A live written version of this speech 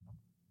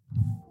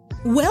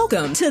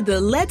Welcome to the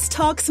Let's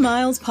Talk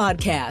Smiles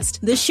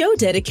podcast, the show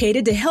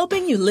dedicated to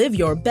helping you live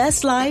your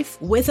best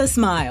life with a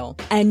smile.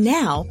 And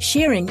now,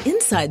 sharing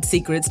inside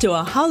secrets to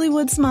a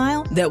Hollywood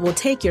smile that will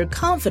take your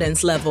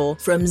confidence level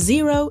from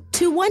 0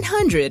 to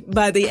 100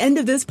 by the end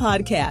of this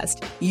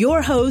podcast.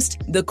 Your host,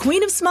 the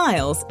Queen of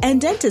Smiles and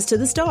Dentist to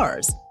the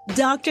Stars,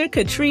 Dr.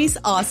 Catrice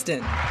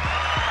Austin.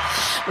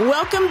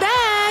 Welcome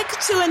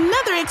back to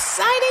another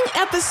exciting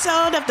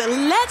episode of the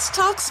Let's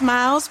Talk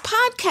Smiles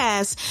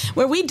podcast,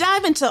 where we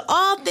dive into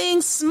all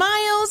things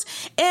smiles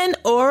and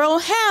oral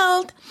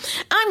health.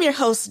 I'm your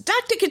host,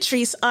 Dr.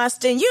 Catrice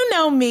Austin. You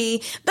know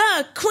me,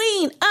 the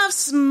Queen of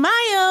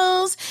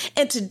Smiles.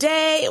 And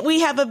today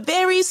we have a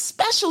very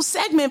special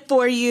segment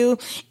for you.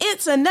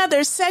 It's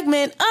another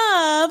segment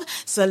of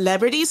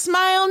Celebrity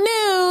Smile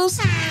News.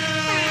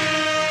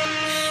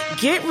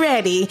 Get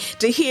ready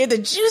to hear the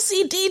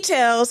juicy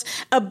details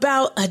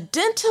about a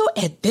dental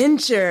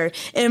adventure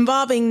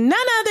involving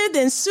none other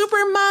than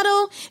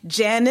supermodel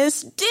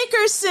Janice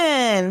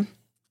Dickinson.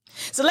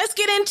 So let's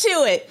get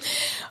into it.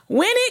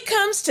 When it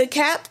comes to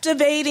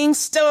captivating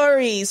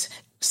stories,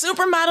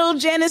 supermodel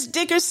Janice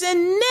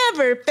Dickinson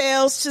never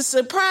fails to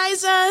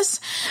surprise us.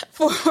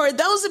 For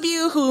those of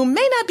you who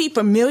may not be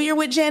familiar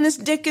with Janice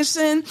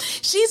Dickinson,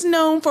 she's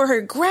known for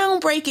her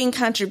groundbreaking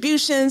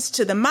contributions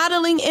to the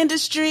modeling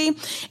industry,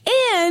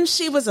 and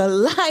she was a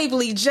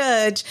lively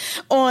judge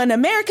on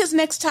America's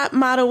Next Top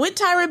Model with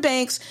Tyra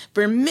Banks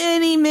for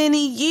many,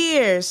 many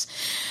years.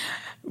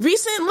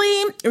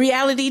 Recently,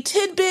 Reality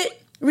Tidbit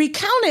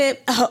recounted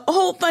an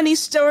old funny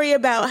story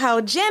about how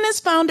Janice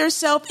found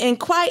herself in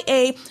quite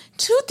a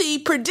toothy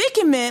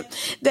predicament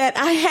that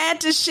I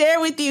had to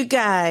share with you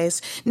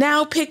guys.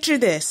 Now picture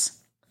this.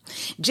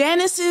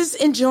 Janice is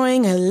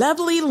enjoying a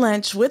lovely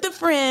lunch with a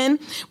friend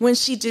when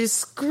she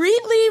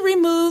discreetly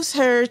removes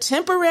her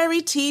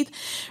temporary teeth.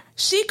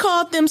 She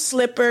called them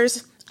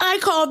slippers. I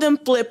call them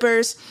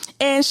flippers,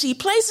 and she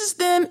places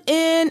them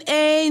in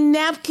a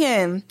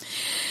napkin.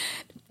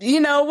 You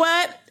know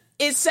what?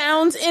 It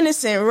sounds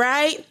innocent,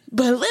 right?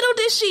 But little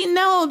did she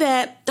know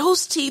that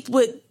those teeth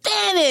would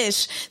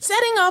vanish,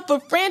 setting off a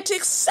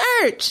frantic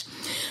search.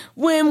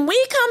 When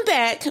we come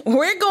back,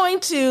 we're going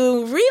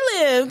to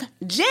relive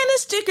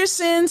Janice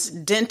Dickinson's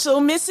dental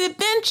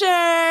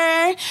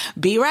misadventure.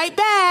 Be right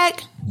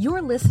back.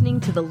 You're listening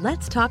to the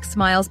Let's Talk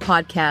Smiles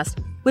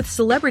podcast with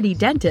celebrity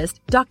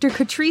dentist Dr.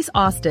 Catrice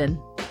Austin.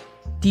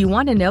 Do you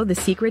want to know the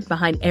secret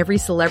behind every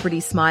celebrity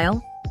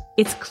smile?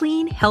 It's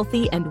clean,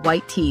 healthy, and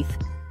white teeth.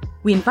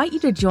 We invite you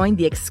to join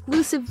the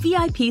exclusive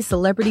VIP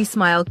Celebrity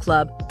Smile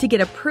Club to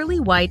get a pearly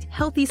white,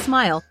 healthy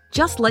smile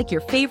just like your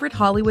favorite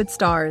Hollywood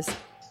stars.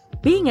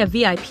 Being a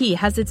VIP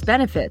has its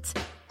benefits.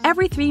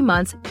 Every 3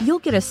 months, you'll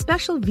get a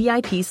special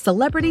VIP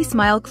Celebrity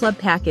Smile Club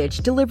package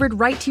delivered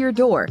right to your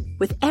door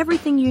with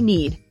everything you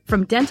need,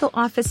 from dental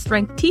office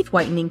strength teeth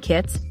whitening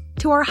kits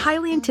to our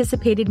highly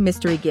anticipated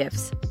mystery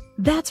gifts.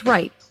 That's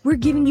right. We're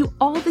giving you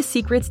all the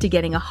secrets to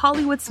getting a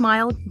Hollywood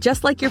smile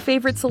just like your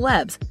favorite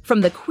celebs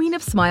from the Queen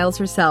of Smiles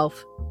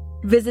herself.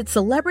 Visit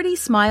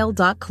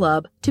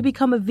celebritysmile.club to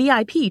become a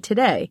VIP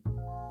today.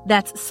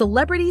 That's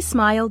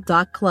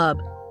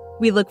celebritysmile.club.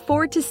 We look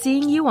forward to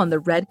seeing you on the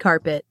red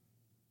carpet.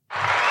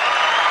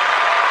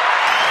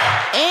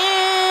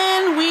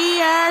 And we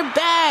are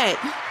back.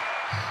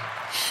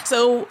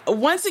 So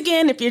once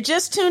again, if you're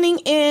just tuning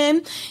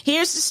in,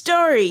 here's the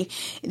story.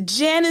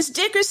 Janice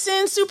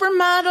Dickinson,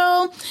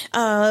 supermodel,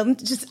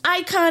 just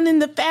icon in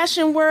the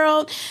fashion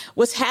world,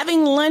 was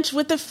having lunch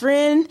with a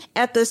friend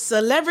at the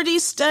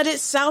celebrity-studded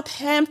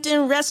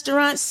Southampton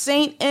restaurant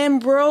St.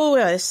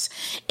 Ambrose.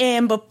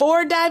 And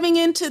before diving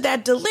into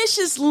that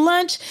delicious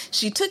lunch,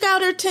 she took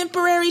out her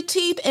temporary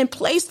teeth and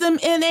placed them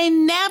in a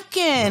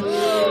napkin.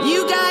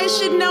 You guys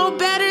should know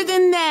better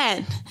than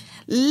that.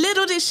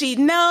 Little did she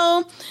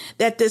know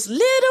that this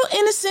little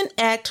innocent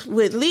act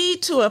would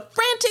lead to a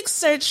frantic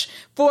search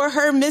for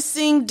her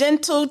missing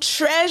dental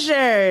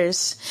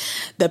treasures.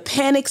 The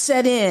panic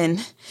set in.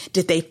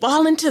 Did they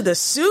fall into the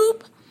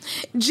soup?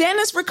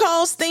 Janice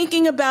recalls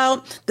thinking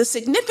about the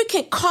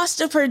significant cost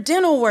of her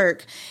dental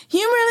work,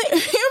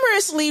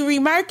 humorously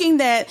remarking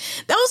that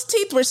those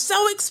teeth were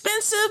so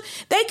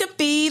expensive they could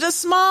feed a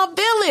small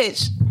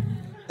village.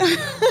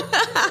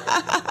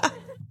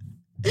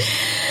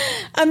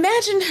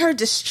 Imagine her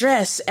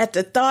distress at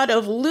the thought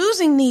of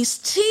losing these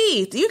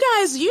teeth. You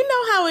guys, you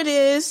know how it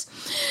is.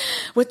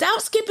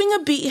 Without skipping a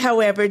beat,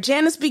 however,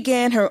 Janice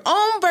began her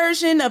own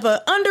version of an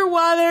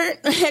underwater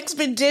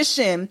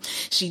expedition.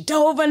 She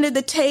dove under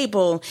the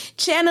table,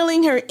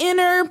 channeling her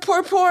inner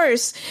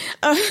purpose.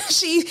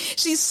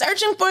 She's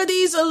searching for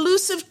these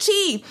elusive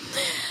teeth.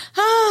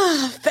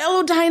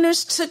 Fellow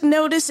diners took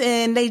notice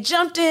and they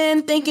jumped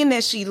in thinking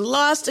that she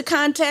lost a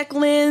contact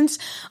lens,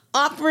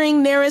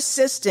 offering their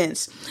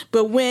assistance.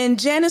 But when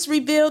Janice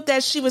revealed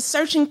that she was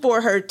searching for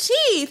her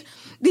teeth,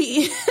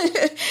 the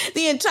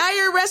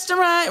entire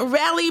restaurant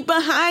rallied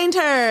behind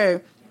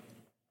her.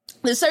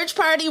 The search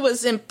party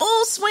was in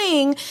full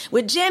swing,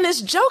 with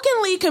Janice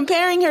jokingly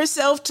comparing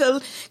herself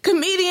to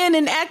comedian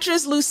and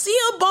actress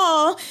Lucille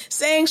Ball,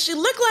 saying she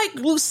looked like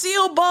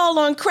Lucille Ball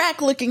on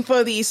crack looking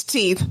for these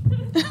teeth.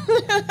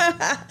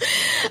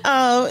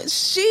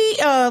 She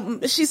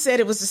said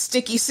it was a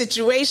sticky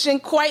situation,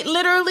 quite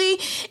literally,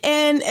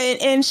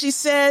 and she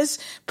says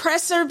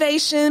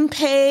preservation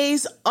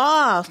pays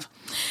off.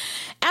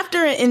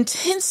 After an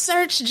intense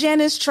search,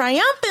 Janice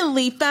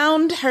triumphantly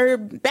found her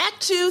back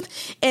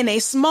tooth and a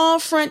small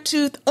front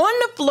tooth on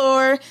the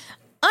floor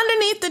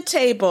underneath the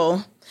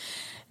table.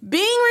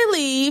 Being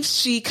relieved,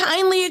 she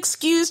kindly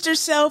excused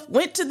herself,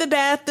 went to the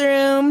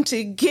bathroom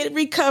to get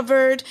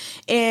recovered,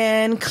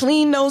 and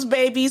clean those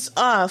babies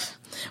off.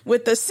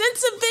 With a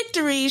sense of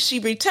victory, she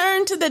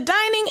returned to the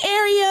dining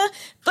area,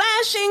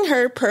 flashing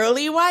her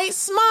pearly white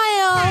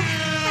smile.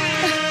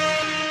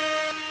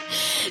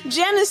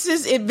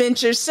 Janice's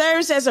adventure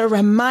serves as a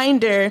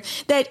reminder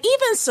that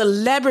even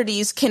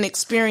celebrities can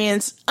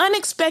experience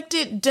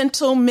unexpected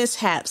dental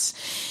mishaps.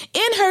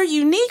 In her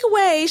unique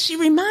way, she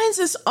reminds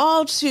us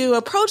all to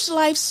approach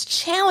life's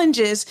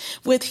challenges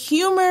with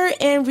humor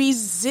and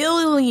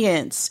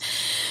resilience.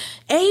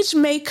 Age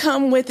may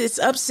come with its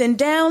ups and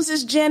downs,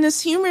 as Janice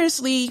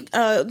humorously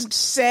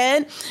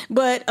said,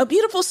 but a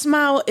beautiful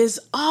smile is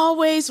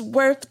always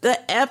worth the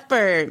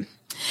effort.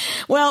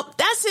 Well,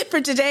 that's it for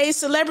today's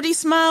Celebrity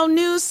Smile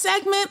News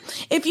segment.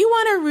 If you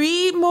want to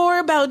read more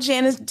about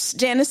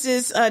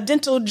Janice's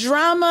dental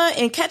drama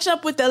and catch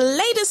up with the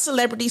latest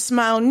Celebrity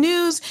Smile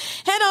News,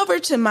 head over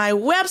to my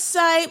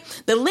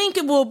website. The link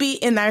will be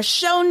in our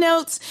show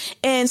notes.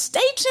 And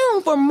stay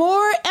tuned for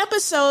more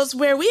episodes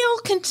where we'll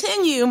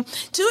continue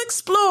to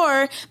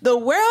explore the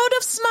world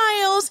of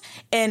smiles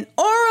and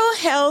oral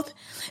health.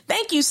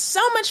 Thank you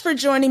so much for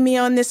joining me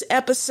on this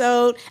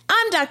episode.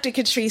 I'm Dr.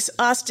 Catrice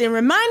Austin,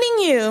 reminding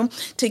you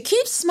to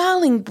keep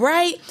smiling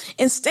bright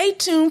and stay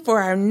tuned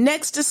for our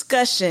next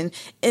discussion.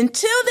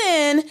 Until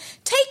then,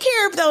 take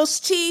care of those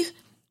teeth.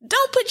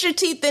 Don't put your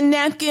teeth in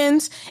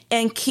napkins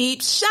and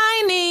keep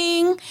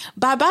shining.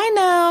 Bye-bye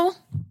now.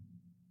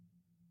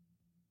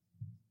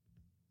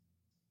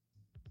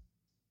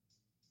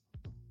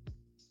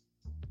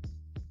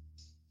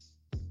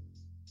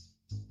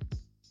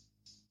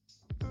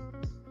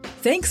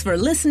 Thanks for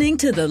listening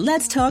to the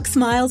Let's Talk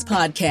Smiles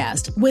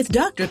podcast with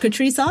Dr.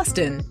 Catrice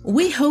Austin.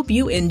 We hope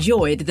you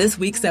enjoyed this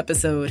week's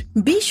episode.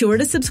 Be sure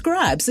to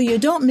subscribe so you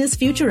don't miss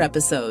future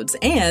episodes,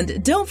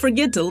 and don't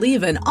forget to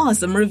leave an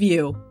awesome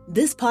review.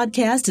 This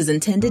podcast is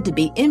intended to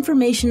be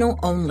informational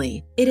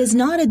only. It is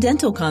not a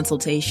dental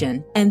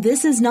consultation, and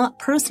this is not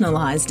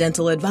personalized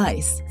dental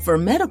advice. For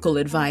medical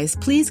advice,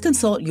 please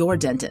consult your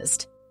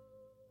dentist.